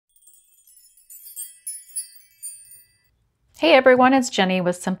Hey everyone, it's Jenny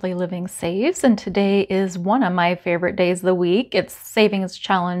with Simply Living Saves, and today is one of my favorite days of the week. It's Savings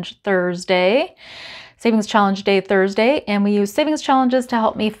Challenge Thursday, Savings Challenge Day Thursday, and we use savings challenges to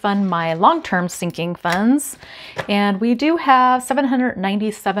help me fund my long-term sinking funds. And we do have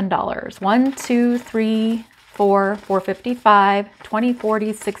 $797. 1, 2, 3, 4, 455, 20,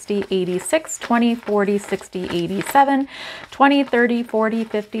 40, 60, 86, 20, 40, 60, 87, 20, 30, 40,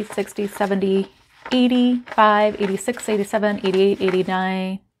 50, 60, 70, 85, 86, 87, 88,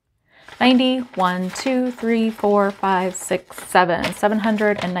 89, 90, 1, 2, 3, 4, 5, 6, 7,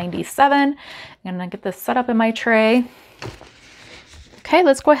 797. I'm gonna get this set up in my tray. Okay,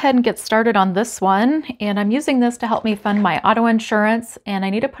 let's go ahead and get started on this one. And I'm using this to help me fund my auto insurance. And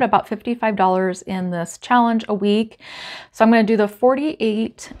I need to put about $55 in this challenge a week. So I'm gonna do the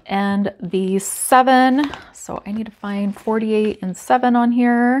 48 and the 7. So I need to find 48 and 7 on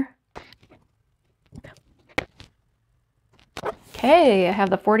here. Okay, I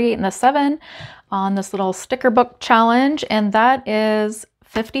have the 48 and the 7 on this little sticker book challenge, and that is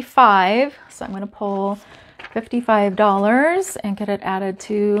 55. So I'm going to pull $55 and get it added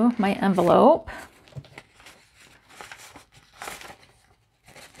to my envelope.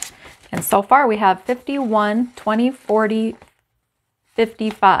 And so far we have 51, 20, 40,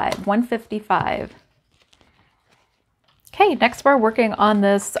 55, 155. Okay, next we're working on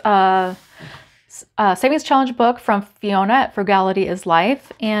this savings challenge book from Fiona at Frugality is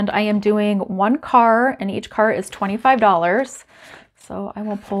Life, and I am doing one car, and each car is $25. So I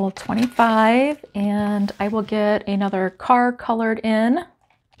will pull 25 and I will get another car colored in.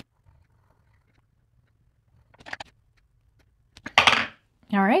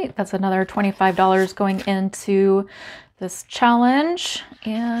 All right, that's another $25 going into this challenge,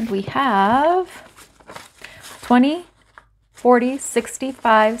 and we have 20, 40,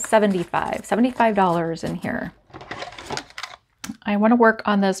 65, 75, $75 in here. I want to work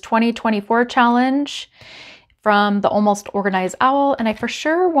on this 2024 challenge from the Almost Organized Owl, and I for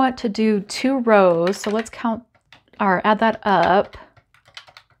sure want to do 2 rows. So let's count or add that up.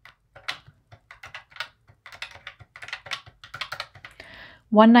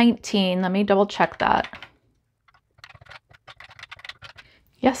 $119. Let me double check that.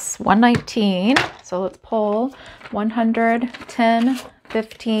 Yes, 119. So let's pull 100, 10,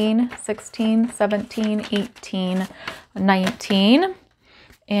 15, 16, 17, 18, 19.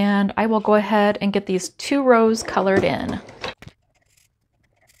 And I will go ahead and get these 2 rows colored in.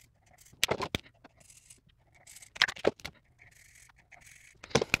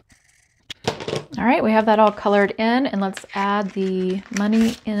 All right, we have that all colored in, and let's add the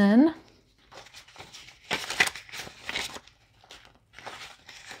money in.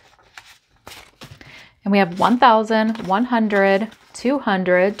 And we have 1,000, 100,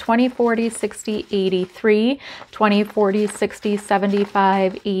 200, 20, 40, 60, 83, 20, 40, 60,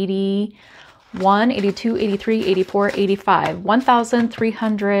 75, 81, 82, 83, 84, 85,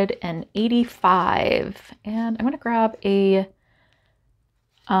 1,385. And I'm going to grab a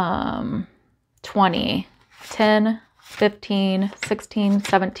 20, 10, 15, 16,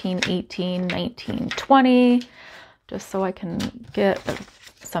 17, 18, 19, 20, just so I can get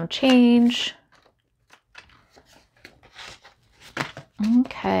some change.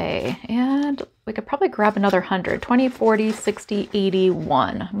 Okay, and we could probably grab another 100, 20, 40, 60,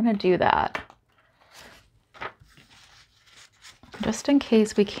 81. I'm going to do that. Just in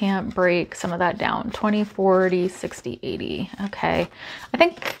case we can't break some of that down. 20, 40, 60, 80. Okay, I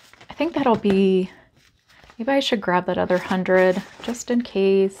think that'll be, maybe I should grab that other 100 just in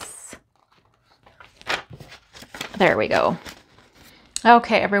case. There we go.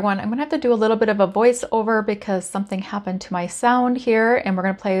 Okay, everyone, I'm gonna have to do a little bit of a voiceover because something happened to my sound here, and we're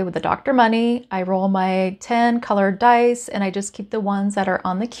gonna play with the Dr. Money. I roll my 10 colored dice, and I just keep the ones that are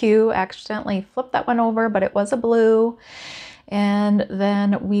on the cue. I accidentally flipped that one over, but it was a blue. And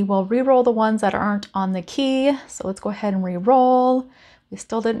then we will re-roll the ones that aren't on the key. So let's go ahead and re-roll. We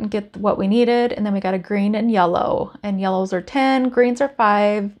still didn't get what we needed, and then we got a green and yellow. And yellows are 10, greens are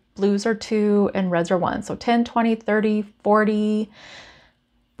 5, blues are 2, and reds are 1. So 10, 20, 30, 40,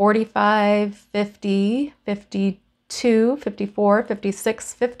 45, 50, 52, 54,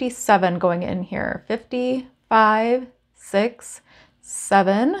 56, 57 going in here. 55, 6,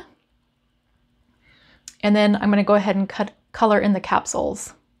 7. And then I'm going to go ahead and color in the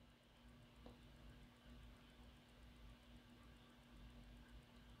capsules.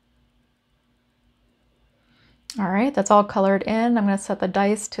 All right, that's all colored in. I'm going to set the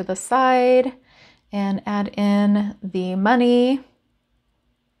dice to the side and add in the money.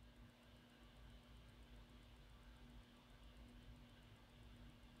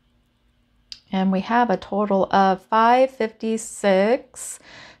 And we have a total of 5, 56,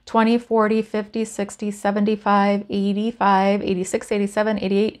 20, 40, 50, 60, 75, 85, 86, 87,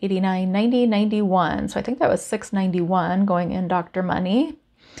 88, 89, 90, 91. So I think that was 691 going in Dr. Money.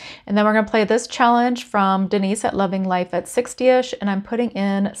 And then we're going to play this challenge from Denise at Loving Life at 60ish, and I'm putting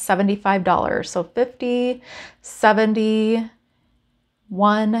in $75. So 50, 70,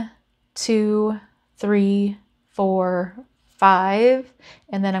 1, 2, 3, 4, 5,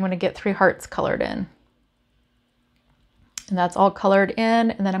 and then I'm going to get 3 hearts colored in. And that's all colored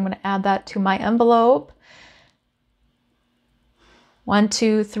in, and then I'm going to add that to my envelope. 1,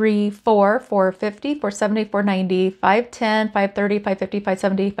 2, 3, 4, 450, 470, 490, 510, 530, 550,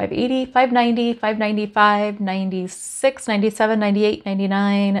 570, 580, 590, 595, 96, 97, 98,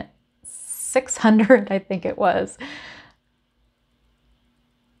 99, 600, I think it was.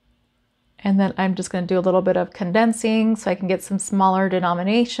 And then I'm just going to do a little bit of condensing so I can get some smaller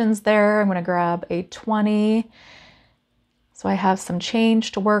denominations there. I'm going to grab a 20 so I have some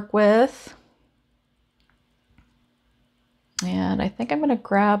change to work with. And I think I'm going to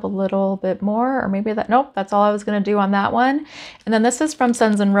grab a little bit more, or maybe that, nope, that's all I was going to do on that one. And then this is from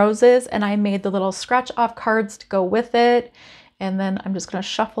Suns and Roses, and I made the little scratch off cards to go with it. And then I'm just going to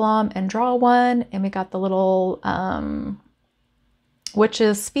shuffle them and draw one. And we got the little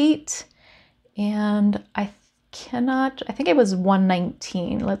witch's feet. And I think it was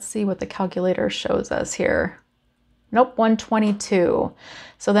 119. Let's see what the calculator shows us here. Nope, 122.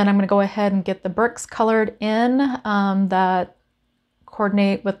 So then I'm going to go ahead and get the bricks colored in that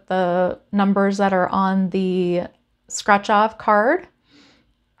coordinate with the numbers that are on the scratch off card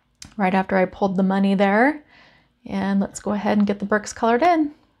right after I pulled the money there. And let's go ahead and get the bricks colored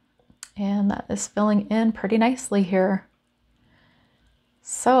in. And that is filling in pretty nicely here.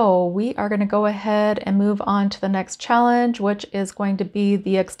 So we are going to go ahead and move on to the next challenge, which is going to be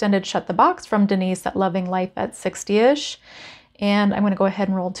the extended Shut the Box from Denise at Loving Life at 60ish. And I'm going to go ahead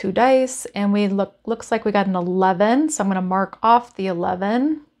and roll 2 dice, and we looks like we got an 11. So I'm going to mark off the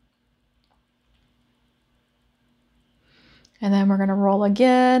 11. And then we're going to roll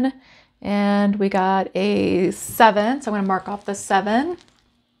again, and we got a 7. So I'm going to mark off the 7.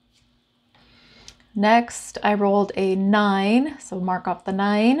 Next, I rolled a 9, so mark off the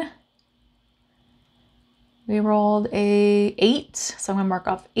 9. We rolled a 8, so I'm going to mark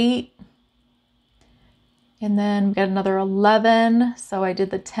off 8. And then we got another 11, so I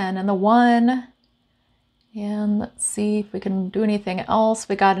did the 10 and the 1. And let's see if we can do anything else.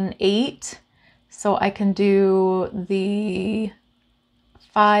 We got an 8, so I can do the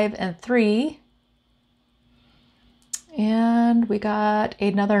 5 and 3. And we got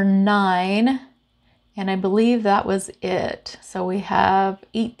another 9. And I believe that was it. So we have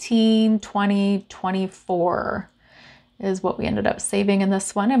 18, 20, 24 is what we ended up saving in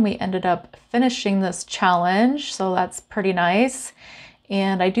this one. And we ended up finishing this challenge. So that's pretty nice.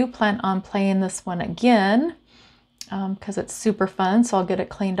 And I do plan on playing this one again because it's super fun. So I'll get it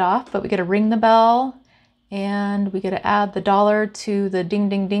cleaned off. But we get to ring the bell, and we get to add the $1 to the Ding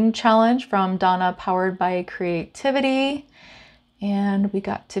Ding Ding challenge from Donna, powered by creativity. And we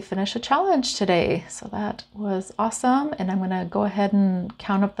got to finish a challenge today. So that was awesome. And I'm going to go ahead and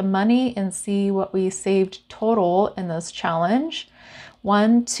count up the money and see what we saved total in this challenge.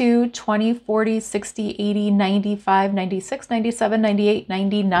 1, 2, 20, 40, 60, 80, 95, 96, 97, 98,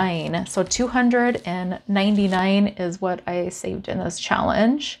 99. So 299 is what I saved in this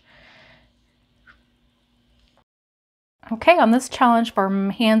challenge. Okay, on this challenge for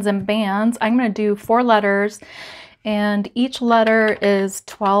hands and bands, I'm going to do 4 letters. And each letter is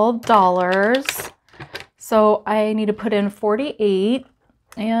 $12. So I need to put in 48.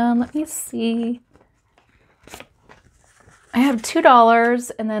 And let me see. I have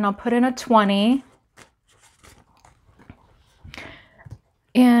 $2, and then I'll put in a 20.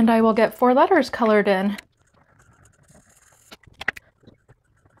 And I will get 4 letters colored in.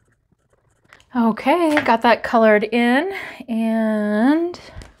 Okay, got that colored in, and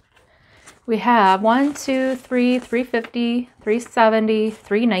we have 1, 2, 3, 350, 370,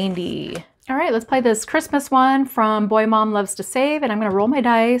 390. All right, let's play this Christmas one from Boy Mom Loves to Save, and I'm gonna roll my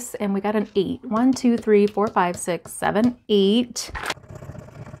dice, and we got an 8. 1, 2, 3, 4, 5, 6, 7, 8.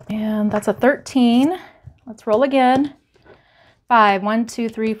 And that's a 13. Let's roll again. 5, 1, 2,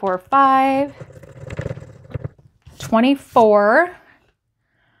 3, 4, 5. 24.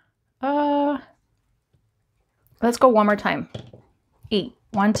 Let's go one more time. 8.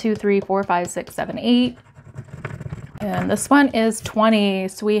 1, 2, 3, 4, 5, 6, 7, 8. And this one is 20.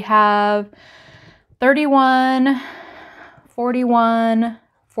 So we have 31, 41,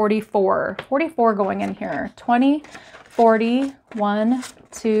 44. 44 going in here. 20, 40, 1,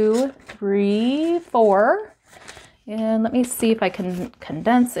 2, 3, 4. And let me see if I can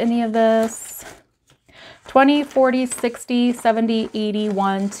condense any of this. 20, 40, 60, 70, 80,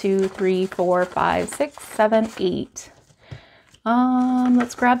 1, 2, 3, 4, 5, 6, 7, 8.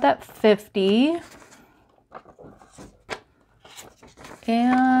 Let's grab that 50.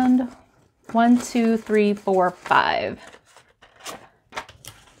 And 1, 2, 3, 4, 5.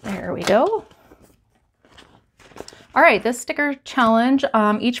 There we go. All right, this sticker challenge,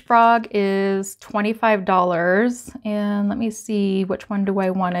 each frog is $25. And let me see, which one do I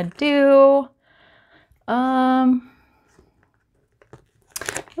want to do?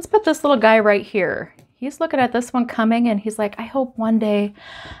 Let's put this little guy right here. He's looking at this one coming and he's like, I hope one day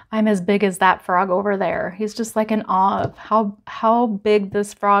I'm as big as that frog over there. He's just like in awe of how big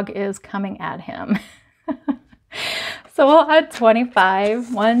this frog is coming at him. So we'll add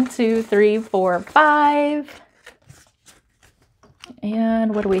 25. 1, 2, 3, 4, 5.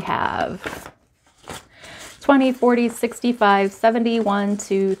 And what do we have? 20, 40, 65, 70, 1,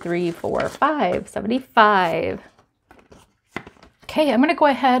 2, 3, 4, 5, 75. Okay, I'm going to go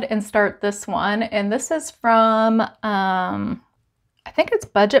ahead and start this one. And this is from, I think it's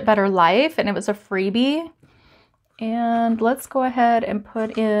Budget Better Life, and it was a freebie. And let's go ahead and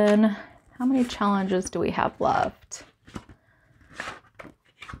put in, how many challenges do we have left?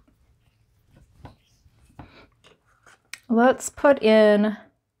 Let's put in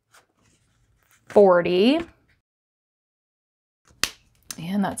 40.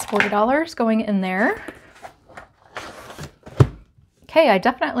 And that's $40 going in there. Okay, I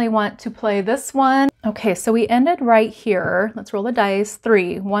definitely want to play this one. Okay, so we ended right here. Let's roll the dice.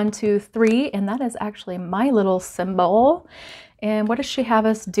 3, 1, 2, 3, and that is actually my little symbol. And what does she have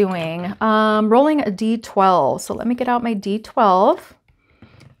us doing? Rolling a D12. So let me get out my D12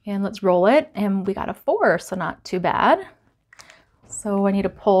 and let's roll it. And we got a 4, so not too bad. So I need to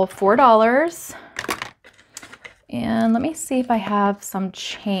pull $4. And let me see if I have some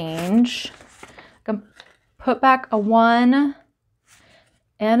change. I can put back a 1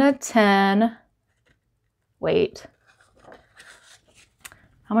 and a 10. Wait.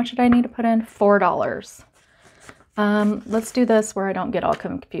 How much did I need to put in? $4. Let's do this where I don't get all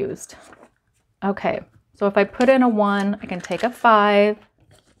confused. Okay, so if I put in a 1, I can take a 5.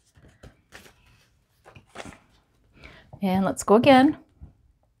 And let's go again.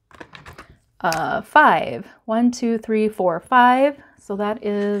 5. 1, 2, 3, 4, 5. So that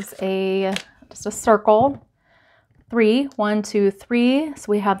is just a circle. 3. 1, 2, 3.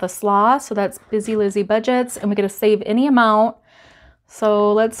 So we have the slaw. So that's Busy Lizzie Budgets, and we get to save any amount.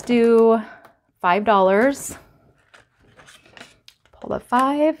 So let's do $5. Pull the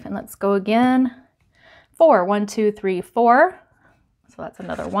 5, and let's go again. 4. 1, 2, 3, 4. So that's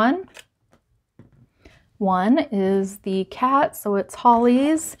another 1. 1 is the cat, so it's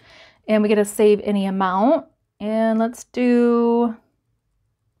Holly's, and we get to save any amount. And let's do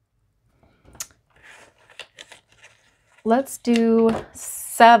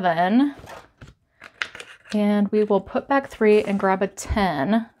 7, and we will put back 3 and grab a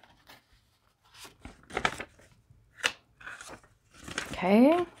 10.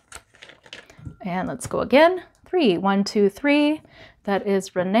 Okay, and let's go again. 3. 1, 2, 3. That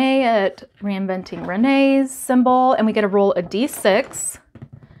is Renee at Reinventing Renee's symbol, and we get to roll a D6.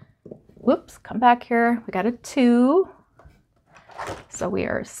 Whoops, come back here. We got a 2. So we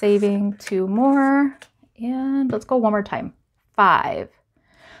are saving 2 more. And let's go one more time. 5.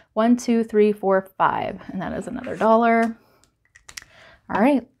 1, 2, 3, 4, 5. And that is another $1. All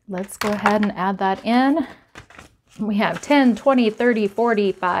right, let's go ahead and add that in. We have 10, 20, 30,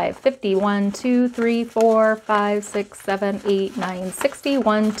 45, 50, 1, 2, 3, 4, 5, 6, 7, 8, 9, 60,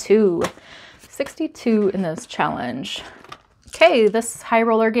 1, 2. 62 in this challenge. Okay, this high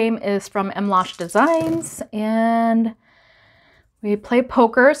roller game is from Mlosh Designs, and we play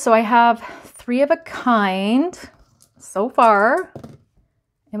poker. So I have 3 of a kind so far,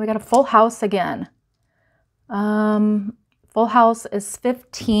 and we got a full house again. Full house is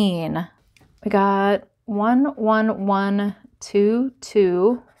 15. We got 1, 1, 1, 2,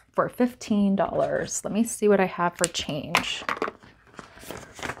 2 for $15. Let me see what I have for change.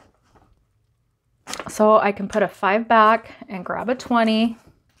 So I can put a 5 back and grab a 20.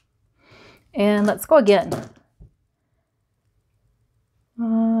 And let's go again.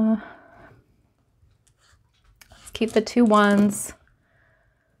 Let's keep the 2 1s.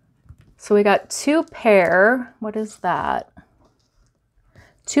 So we got 2 pair. What is that?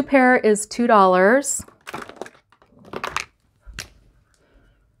 2 pair is $2.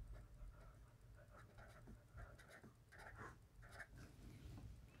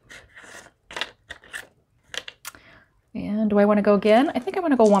 And do I want to go again? I think I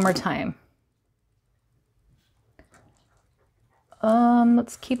want to go one more time.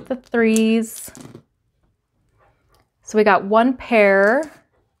 Let's keep the 3s. So we got 1 pair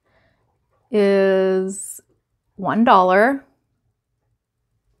is $1.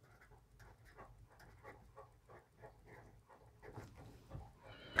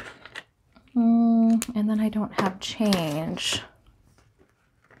 And then I don't have change.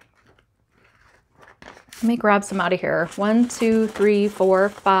 Let me grab some out of here. 1, 2, 3, 4,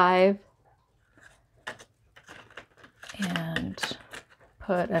 5. And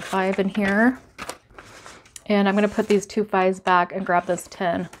put a 5 in here. And I'm going to put these 2 5s back and grab this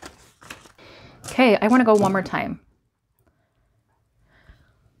 10. Okay, I want to go one more time.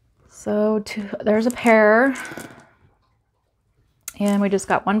 So there's a pair. And we just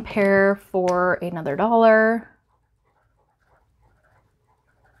got 1 pair for another $1.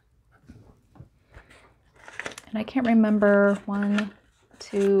 And I can't remember 1,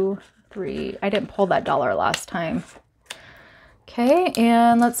 2, 3. I didn't pull that $1 last time. Okay,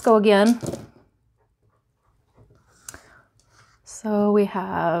 and let's go again. So we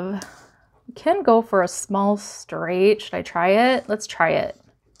can go for a small straight. Should I try it? Let's try it.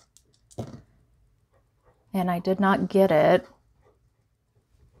 And I did not get it.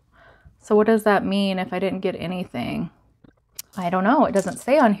 So what does that mean if I didn't get anything? I don't know. It doesn't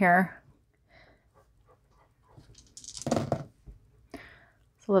say on here.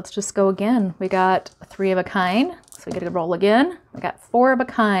 So let's just go again. We got 3 of a kind. So we get to roll again. We got 4 of a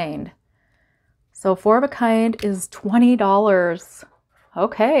kind. So 4 of a kind is $20.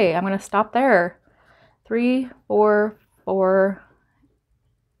 Okay, I'm going to stop there. 3, 4, 4,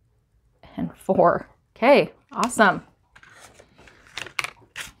 and 4. Okay, awesome.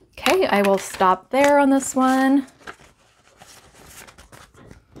 Okay, I will stop there on this one.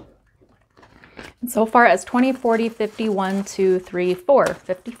 And so far as 20, 40, 50, 1, 2, 3, 4,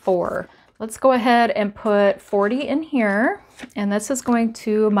 54. Let's go ahead and put 40 in here. And this is going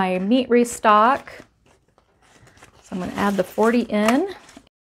to my meat restock. So I'm going to add the 40 in.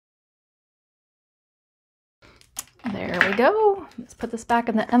 There we go. Let's put this back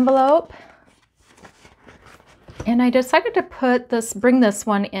in the envelope. And I decided to bring this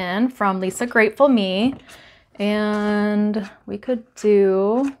one in from Lisa Grateful Me. And we could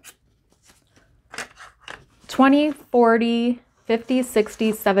do 20, 40, 50,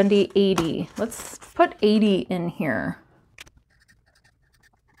 60, 70, 80. Let's put 80 in here.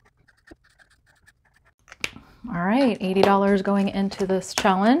 All right, $80 going into this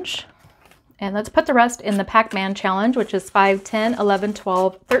challenge. And let's put the rest in the Pac-Man challenge, which is $5, $10, $11,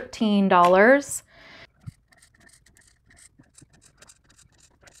 $12, $13.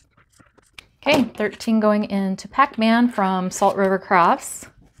 Okay, 13 going into Pac-Man from Salt River Crafts.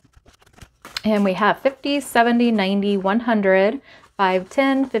 And we have 50, 70, 90, 100, 5,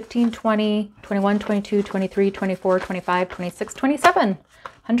 10, 15, 20, 21, 22, 23, 24, 25, 26, 27.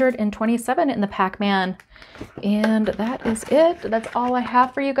 127 in the Pac-Man. And that is it. That's all I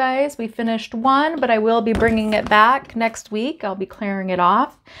have for you guys. We finished one, but I will be bringing it back next week. I'll be clearing it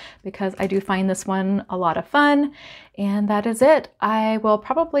off because I do find this one a lot of fun. And that is it. I will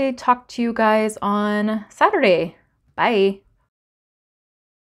probably talk to you guys on Saturday. Bye.